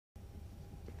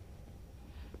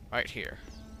Right here.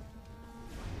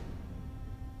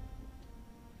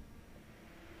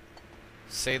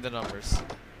 Say the numbers.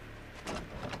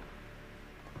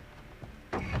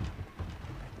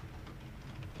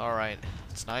 Alright,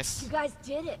 it's nice. You guys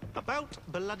did it. About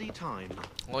bloody time.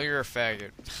 Well, you're a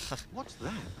faggot. What's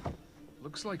that?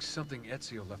 Looks like something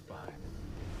Ezio left behind.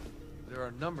 There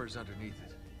are numbers underneath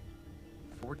it.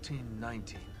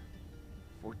 1419,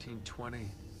 1420,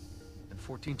 and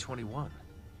 1421.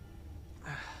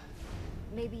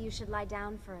 Maybe you should lie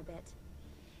down for a bit.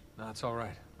 No, it's all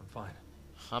right. I'm fine.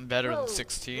 I'm better Whoa, than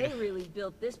 16. They really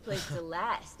built this place to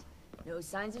last. No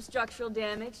signs of structural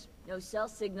damage, no cell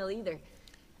signal either.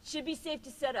 Should be safe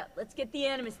to set up. Let's get the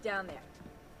Animus down there.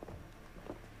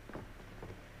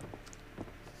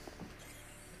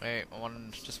 Wait,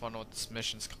 just want to know what this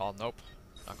mission's called. Nope.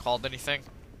 Not called anything?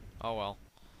 Oh well.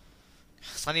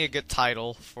 So I need a good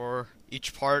title for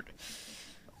each part.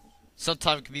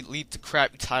 Sometimes it can lead to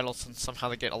crappy titles and somehow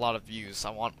they get a lot of views. I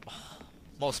want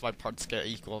most of my parts to get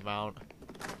equal amount.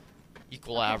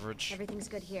 Equal average. Everything's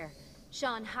good here.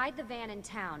 Sean, hide the van in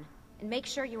town, and make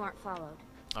sure you aren't followed.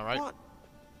 Alright. What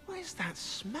is that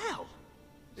smell?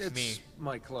 It's Me.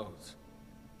 my clothes.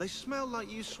 They smell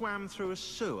like you swam through a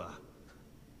sewer.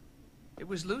 It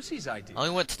was Lucy's idea. I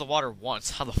only went to the water once.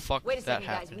 How the fuck Wait a did that second,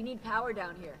 guys. happen? We need power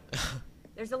down here.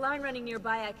 There's a line running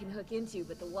nearby I can hook into,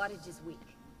 but the wattage is weak.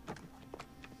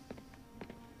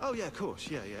 Oh, yeah, of course.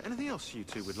 Yeah. Anything else you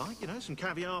two would like? You know, some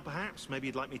caviar, perhaps? Maybe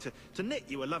you'd like me to knit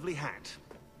you a lovely hat.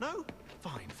 No?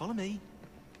 Fine, follow me.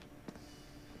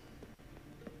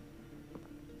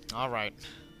 Alright.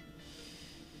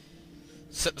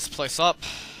 Set this place up.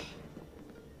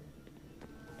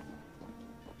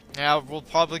 Yeah, we'll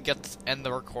probably end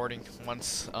the recording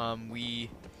once we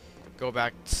go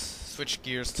back, switch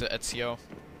gears to Ezio.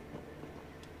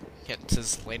 Get to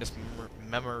his latest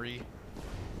memory.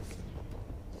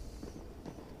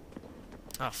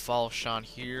 I'll follow Sean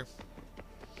here.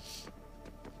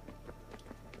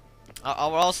 I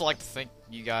would also like to thank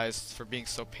you guys for being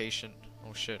so patient.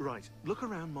 Oh shit. Right, look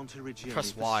around Monteriggioni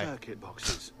Press for Y. circuit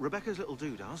boxes. Rebecca's little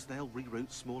doodahs, they'll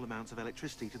reroute small amounts of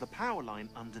electricity to the power line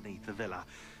underneath the villa.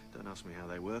 Don't ask me how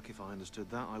they work. If I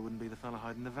understood that, I wouldn't be the fella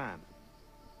hiding the van.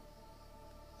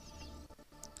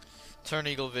 Turn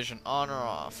Eagle Vision on or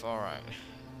off. Alright.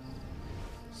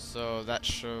 So that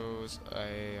shows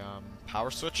a power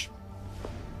switch.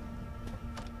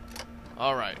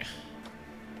 Alright.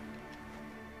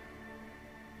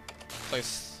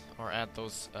 Place or add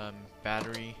those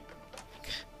battery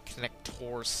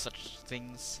connectors, such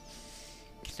things.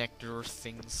 Connector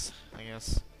things, I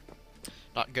guess.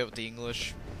 Not good with the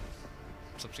English.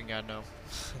 Something I know.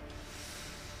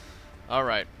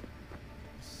 Alright.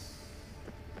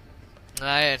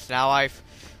 Now I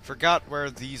forgot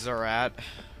where these are at.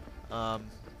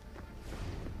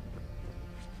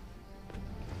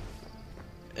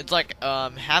 It's like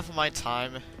half of my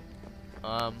time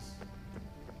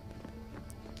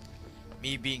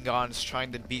me being gone is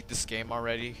trying to beat this game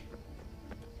already,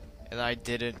 and I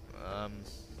did it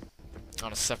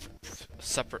on a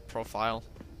separate profile.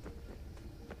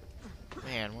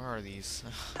 Man, where are these?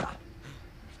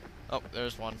 Oh,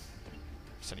 there's one.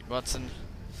 Sonny Butson.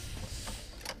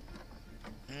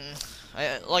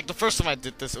 Like the first time I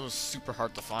did this, it was super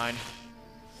hard to find.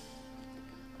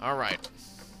 All right.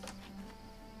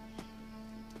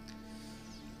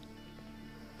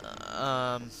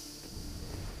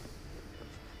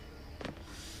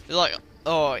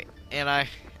 And I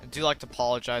do like to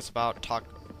apologize about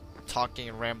talking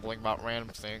and rambling about random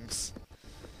things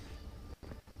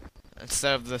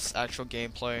instead of this actual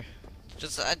gameplay.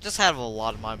 I just have a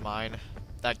lot in my mind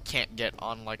that can't get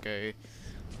on like a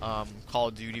Call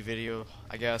of Duty video,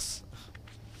 I guess.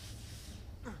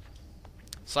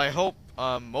 So I hope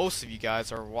most of you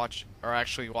guys are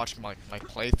actually watching my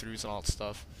playthroughs and all that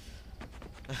stuff.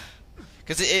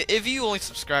 Because if you only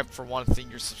subscribe for one thing,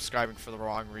 you're subscribing for the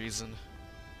wrong reason.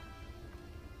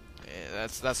 Yeah,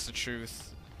 that's the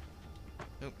truth.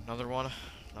 Oop, another one,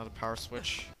 another power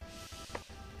switch.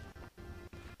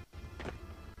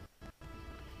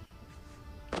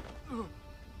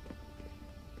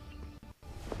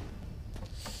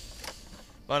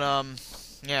 But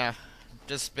yeah,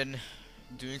 just been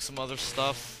doing some other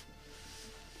stuff,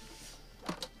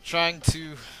 trying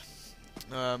to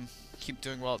keep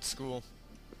doing well at school.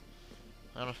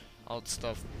 All that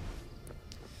stuff.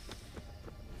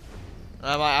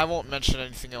 I won't mention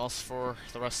anything else for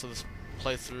the rest of this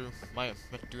playthrough. Might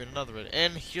do another bit.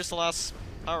 And here's the last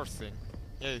power thing.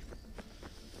 Yay.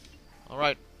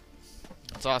 Alright.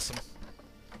 That's awesome.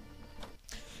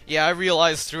 Yeah, I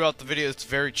realized throughout the video it's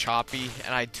very choppy,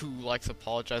 and I do like to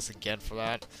apologize again for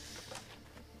that.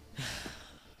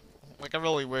 Like, I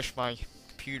really wish my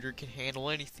computer could handle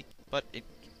anything, but it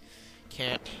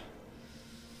can't.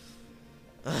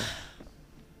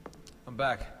 I'm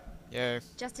back. Yeah.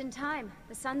 Just in time.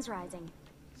 The sun's rising.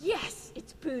 Yes,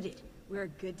 it's booted. We're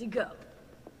good to go.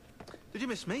 Did you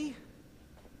miss me?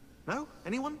 No?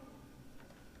 Anyone?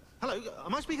 Hello?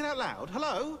 Am I speaking out loud?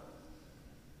 Hello?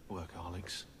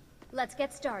 Workaholics. Let's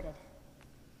get started.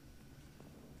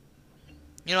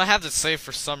 You know, I have to say,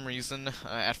 for some reason,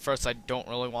 at first I don't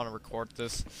really want to record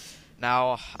this.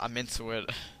 Now I'm into it,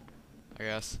 I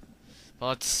guess.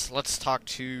 But let's talk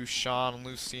to Sean,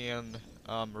 Lucy, and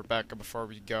Rebecca before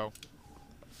we go.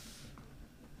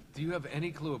 Do you have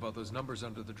any clue about those numbers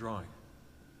under the drawing?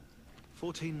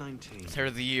 1419. They're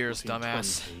the years,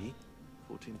 dumbass.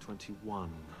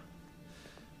 1421.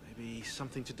 Maybe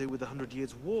something to do with the 100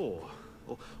 Years' War.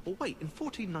 Or wait, in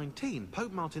 1419,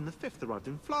 Pope Martin V arrived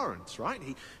in Florence, right?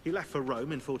 He left for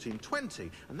Rome in 1420,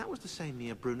 and that was the same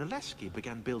year Brunelleschi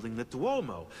began building the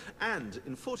Duomo. And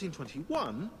in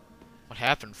 1421... What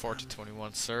happened in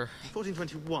 1421, sir?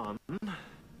 1421...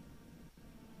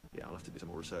 Yeah, I'll have to do some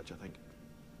more research, I think.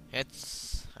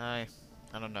 I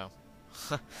don't know.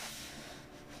 I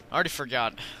already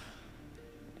forgot.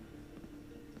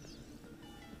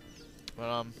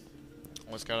 But,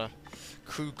 always gotta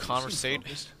crew conversate.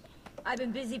 I've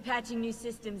been busy patching new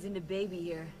systems into Baby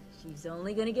here. She's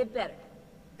only gonna get better.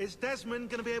 Is Desmond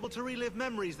gonna be able to relive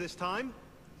memories this time?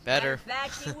 Better. In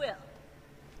fact, he will.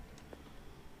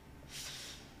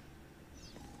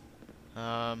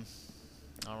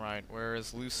 Alright, where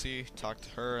is Lucy? Talk to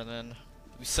her, and then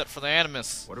we set for the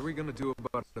Animus. What are we gonna do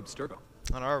about Abstergo?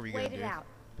 What are we gonna Wait do? it out.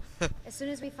 As soon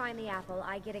as we find the apple,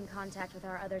 I get in contact with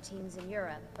our other teams in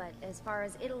Europe, but as far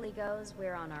as Italy goes,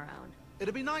 we're on our own.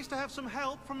 It'd be nice to have some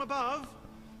help from above.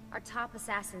 Our top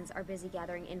assassins are busy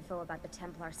gathering info about the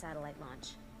Templar satellite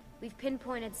launch. We've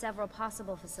pinpointed several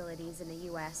possible facilities in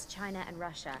the US, China, and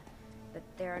Russia, but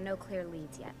there are no clear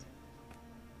leads yet.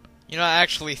 You know, I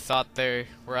actually thought they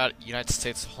were at the United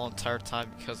States the whole entire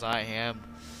time because I am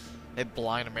a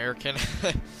blind American.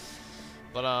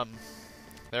 But,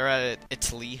 they're at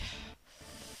Italy.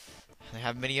 They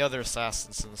have many other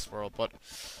assassins in this world, but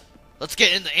let's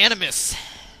get into Animus.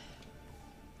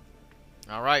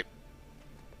 Alright.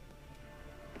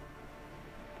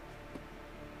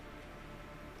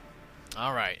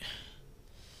 Alright.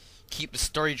 Keep the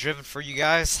story driven for you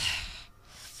guys.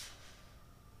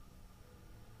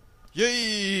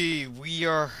 Yay! We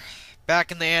are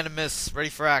back in the Animus, ready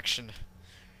for action.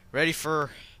 Ready for...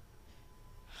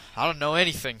 I don't know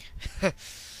anything. I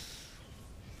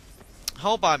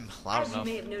hope I don't As know. you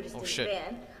may have noticed in shit. the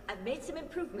van, I've made some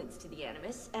improvements to the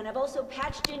Animus, and I've also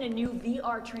patched in a new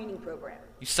VR training program.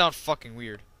 You sound fucking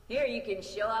weird. Here, you can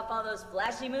show off all those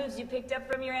flashy moves you picked up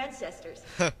from your ancestors.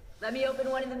 Let me open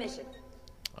one of the missions.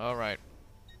 Alright.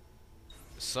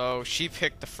 So, she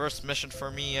picked the first mission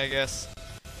for me, I guess.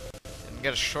 And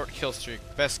get a short kill streak.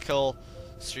 Best kill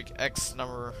streak X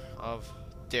number of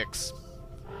dicks.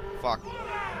 Fuck.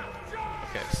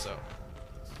 Okay, so.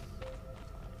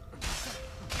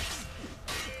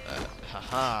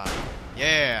 Haha.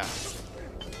 Yeah.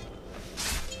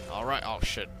 Alright. Oh,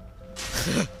 shit.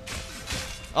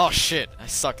 Oh, shit. I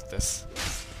suck at this.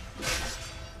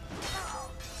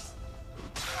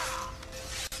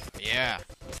 Yeah.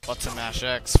 Button mash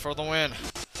X for the win.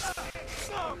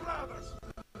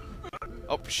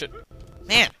 Oh, shit.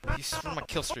 Man, you ruined my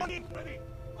kill streak.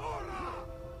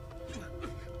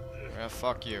 Yeah,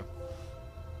 fuck you.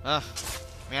 Man,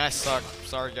 I suck.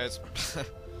 Sorry, guys.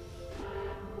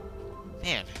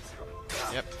 Man.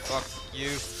 Yep, fuck you.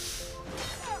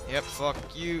 Yep, fuck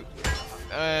you.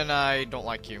 And I don't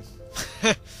like you.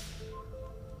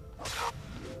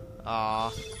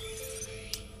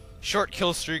 Short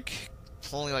kill streak.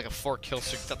 Only like a 4 kill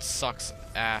streak. That sucks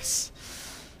ass.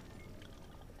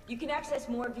 You can access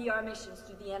more VR missions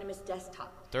through the Animus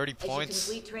desktop. 30 points. As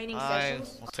you complete training I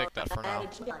sessions, will take that for now.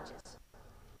 added challenges.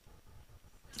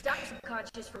 Stop your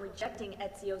subconscious from rejecting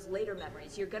Ezio's later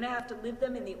memories. You're gonna have to live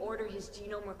them in the order his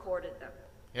genome recorded them.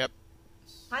 Yep.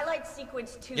 Highlight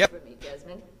sequence 2 Yep. for me,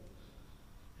 Desmond.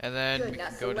 And then Good, we now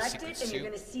can go to select sequence it and 2. you're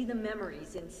gonna see the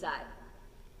memories inside.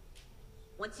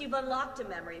 Once you've unlocked a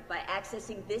memory, by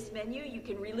accessing this menu, you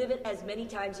can relive it as many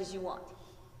times as you want.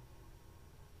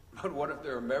 But what if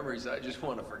there are memories I just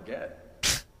want to forget?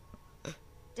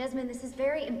 Desmond, this is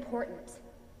very important.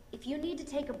 If you need to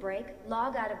take a break,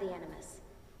 log out of the Animus.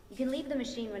 You can leave the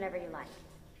machine whenever you like.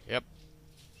 Yep.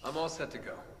 I'm all set to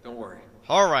go. Don't worry.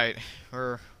 Alright,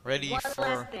 we're ready One for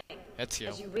last thing. Ezio.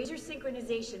 As you raise your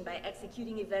synchronization by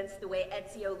executing events the way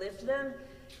Ezio lived them,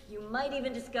 you might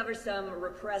even discover some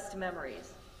repressed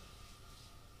memories.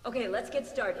 Okay, let's get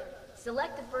started.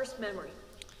 Select the first memory.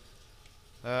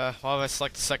 Why did I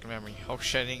select the second memory? Oh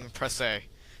shit, I didn't even press A.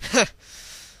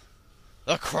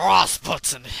 The cross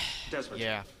button! Desmond,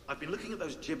 Yeah. I've been looking at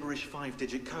those gibberish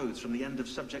 5-digit codes from the end of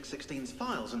Subject 16's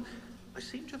files, and I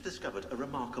seem to have discovered a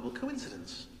remarkable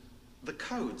coincidence. The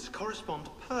codes correspond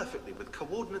perfectly with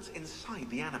coordinates inside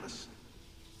the Animus.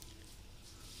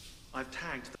 I've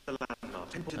tagged the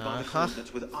landmark, inputted by the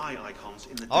coordinates with eye icons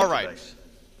in the database.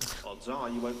 Odds are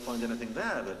you won't find anything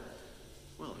there, but,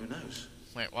 well, who knows?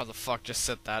 Wait, why the fuck just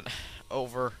said that?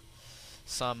 Over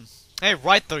some... Hey,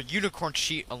 right, the unicorn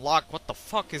sheet unlock. What the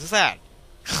fuck is that?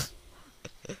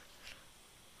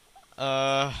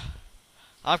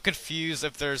 I'm confused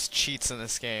if there's cheats in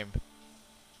this game.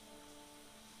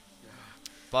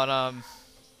 But,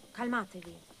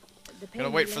 Calmatevi. The pain gonna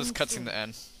wait will for this end cutscene soon. to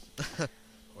end.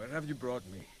 Where have you brought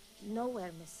me?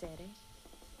 Nowhere, Messere.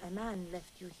 A man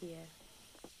left you here.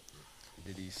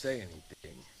 Did he say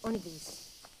anything? Only this.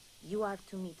 You are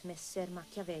to meet Messer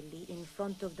Machiavelli in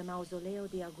front of the Mausoleo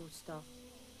di Augusto.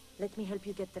 Let me help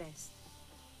you get dressed.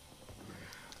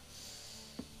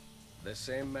 The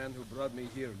same man who brought me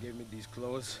here gave me these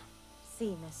clothes?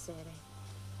 Si, Messere.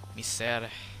 Misere.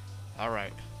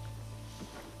 Alright.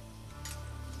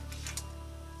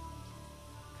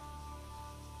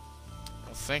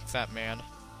 Well, thank that man.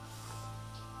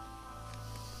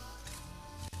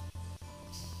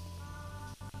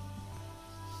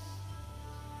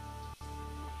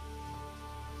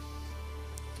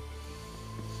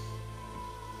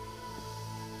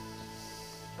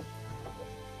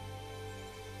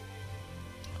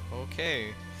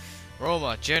 Okay.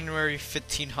 Roma, January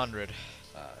 1500.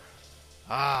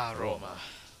 Roma.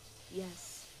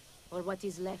 Yes. Or what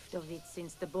is left of it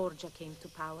since the Borgia came to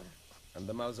power. And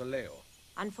the mausoleo?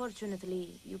 Unfortunately,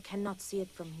 you cannot see it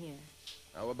from here.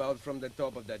 How about from the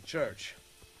top of that church?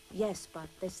 Yes, but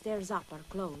the stairs up are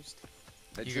closed.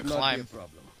 That You should can not climb. be a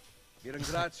problem. Vi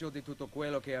ringrazio di tutto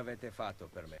quello che avete fatto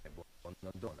per me.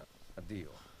 Buona donna. Addio.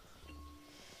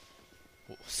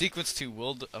 Sequence to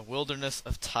a Wilderness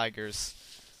of Tigers.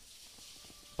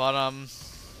 But,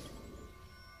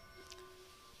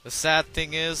 the sad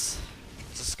thing is,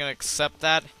 just gonna accept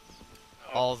that.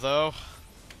 Although,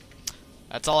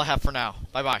 that's all I have for now.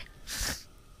 Bye-bye.